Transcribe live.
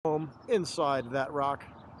biome inside that rock,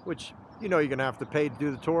 which you know you're gonna have to pay to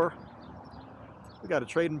do the tour. We got a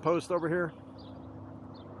trading post over here.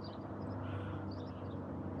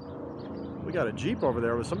 We got a Jeep over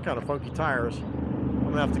there with some kind of funky tires. I'm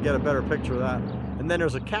gonna have to get a better picture of that. And then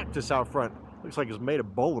there's a cactus out front. Looks like it's made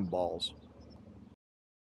of bowling balls.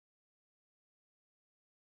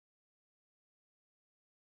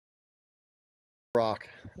 Rock.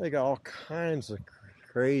 They got all kinds of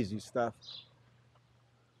crazy stuff.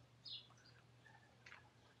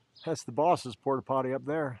 That's the boss's porta potty up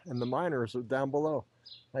there, and the miners are down below.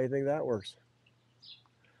 How do you think that works?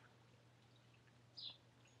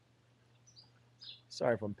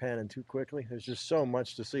 Sorry if I'm panning too quickly. There's just so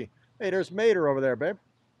much to see. Hey, there's Mater over there, babe.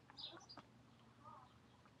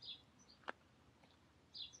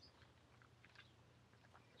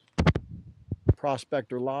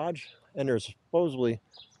 Prospector Lodge, and there's supposedly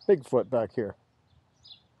Bigfoot back here.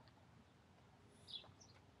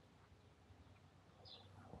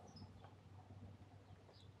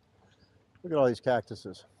 Look at all these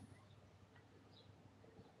cactuses.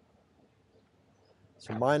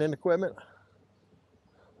 Some mining equipment.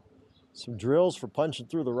 Some drills for punching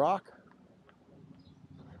through the rock.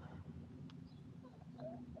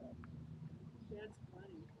 That's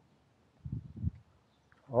funny.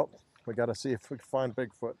 Oh, we got to see if we can find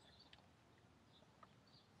Bigfoot.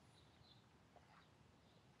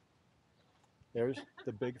 There's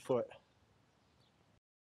the Bigfoot.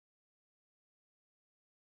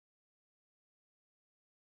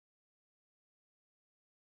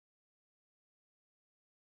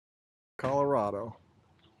 Colorado.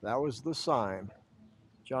 That was the sign.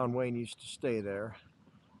 John Wayne used to stay there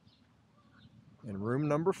in room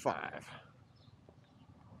number 5.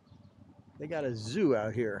 They got a zoo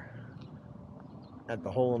out here at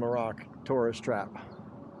the Hole in the Rock tourist trap.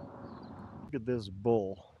 Look at this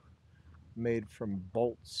bull made from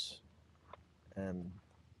bolts and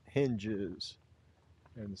hinges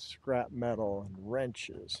and scrap metal and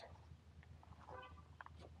wrenches.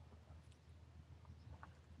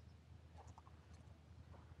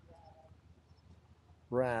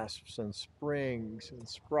 Rasps and springs and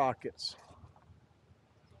sprockets.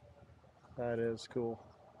 That is cool.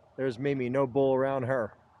 There's Mimi, no bull around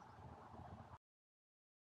her.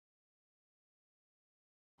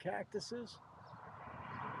 Cactuses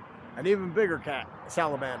and even bigger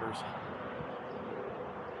salamanders.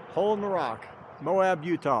 Hole in the Rock, Moab,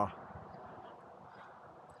 Utah.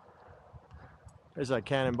 There's that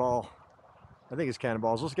cannonball. I think it's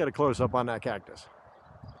cannonballs. Let's get a close-up on that cactus.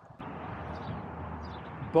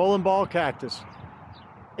 Bowling ball cactus.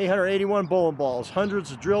 881 bowling balls,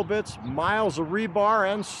 hundreds of drill bits, miles of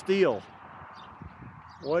rebar and steel.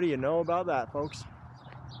 What do you know about that, folks?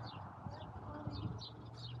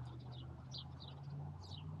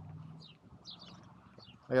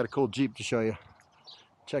 I got a cool Jeep to show you.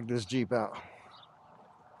 Check this Jeep out.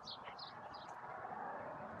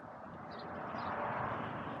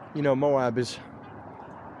 You know, Moab is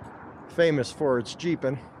famous for its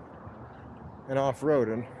Jeeping and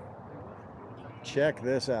off-roading. Check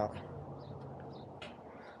this out.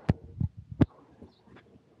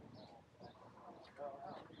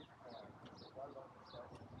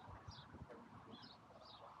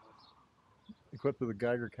 Equipped with a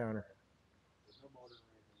Geiger counter.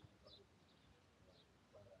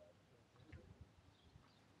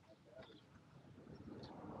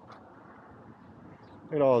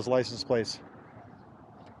 Look at all his license plates.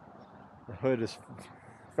 The hood is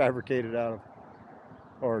fabricated out of,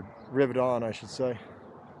 or riveted on, I should say.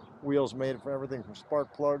 Wheels made for everything from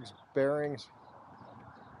spark plugs, bearings,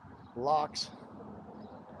 locks.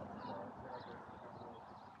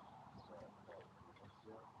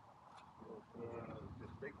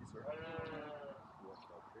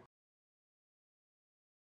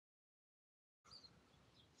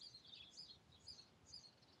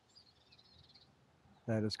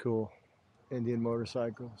 That is cool. Indian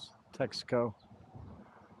motorcycles, Texaco.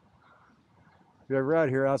 If you're ever out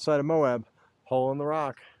here outside of Moab, Hole in the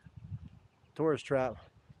Rock, tourist trap,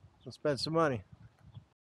 let's spend some money.